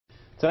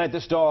Tonight,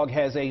 this dog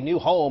has a new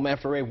home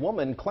after a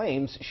woman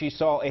claims she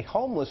saw a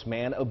homeless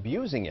man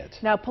abusing it.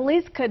 Now,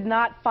 police could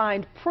not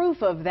find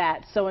proof of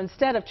that, so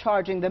instead of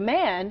charging the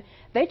man,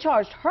 they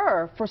charged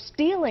her for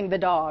stealing the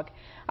dog.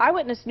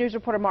 Eyewitness News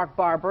reporter Mark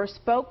Barber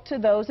spoke to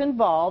those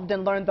involved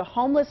and learned the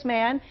homeless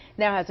man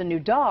now has a new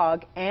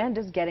dog and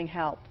is getting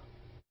help.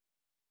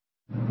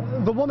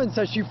 The woman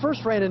says she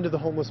first ran into the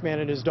homeless man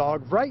and his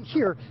dog right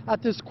here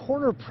at this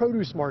corner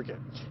produce market.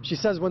 She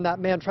says when that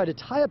man tried to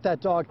tie up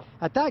that dog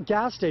at that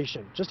gas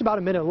station, just about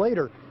a minute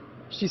later,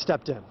 she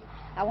stepped in.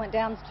 I went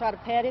down to try to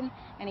pet him,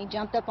 and he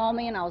jumped up on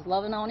me, and I was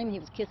loving on him. He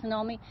was kissing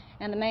on me,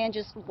 and the man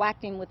just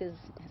whacked him with his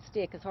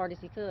stick as hard as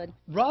he could.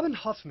 Robin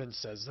Huffman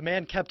says the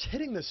man kept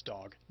hitting this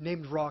dog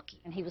named Rocky.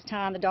 And he was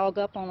tying the dog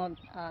up on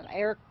an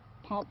air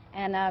pump,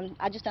 and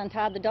I just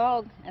untied the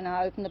dog, and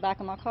I opened the back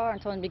of my car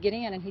and told him to get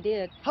in, and he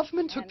did.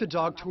 Huffman took the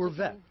dog to her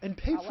vet and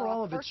paid for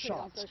all of its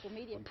shots.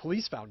 When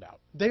police found out,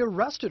 they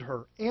arrested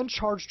her and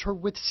charged her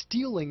with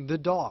stealing the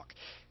dog.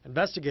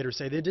 Investigators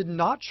say they did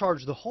not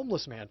charge the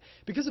homeless man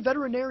because a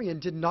veterinarian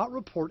did not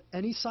report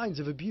any signs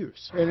of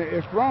abuse. And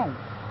it's wrong.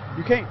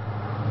 You can't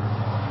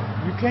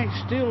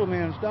steal a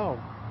man's dog.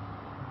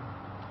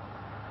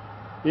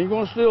 You ain't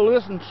gonna steal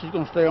this, and she's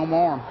gonna stay on my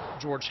arm.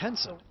 George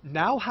Henson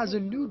now has a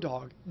new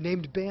dog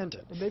named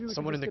Bandit.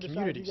 Someone in the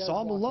community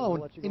saw him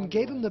alone and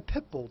gave him the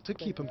pit bull to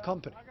keep him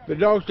company. The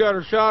dog's got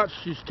her shots.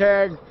 She's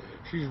tagged.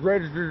 She's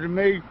registered to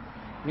me.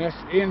 And that's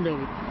the end of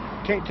it.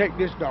 Can't take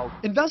this dog.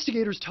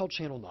 Investigators tell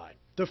Channel 9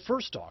 the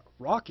first dog,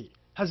 Rocky,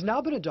 has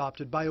now been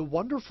adopted by a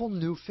wonderful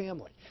new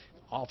family.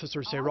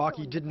 Officers say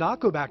Rocky did not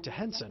go back to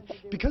Henson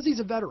because he's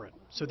a veteran,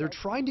 so they're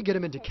trying to get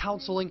him into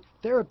counseling,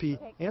 therapy,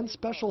 and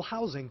special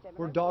housing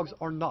where dogs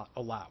are not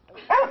allowed.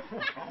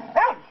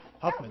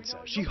 Huffman says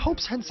she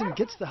hopes Henson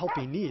gets the help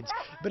he needs,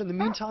 but in the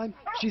meantime,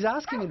 she's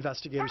asking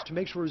investigators to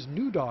make sure his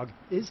new dog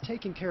is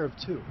taken care of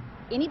too.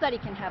 Anybody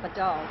can have a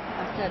dog,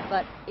 I said,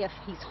 but if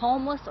he's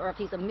homeless or if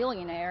he's a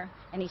millionaire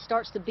and he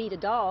starts to beat a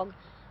dog,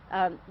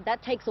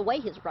 that takes away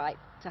his right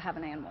to have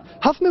an animal.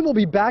 Huffman will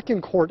be back in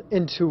court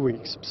in 2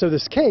 weeks, so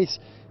this case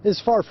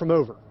is far from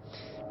over.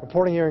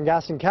 Reporting here in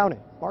Gaston County,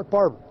 Mark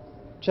Barber,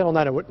 Channel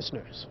 9 Eyewitness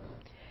News.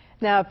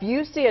 Now, if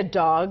you see a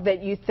dog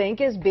that you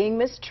think is being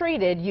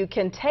mistreated, you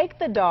can take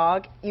the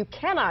dog. You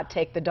cannot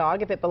take the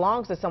dog if it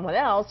belongs to someone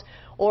else,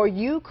 or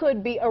you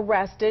could be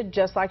arrested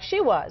just like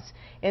she was.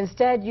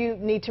 Instead, you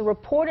need to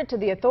report it to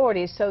the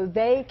authorities so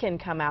they can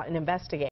come out and investigate.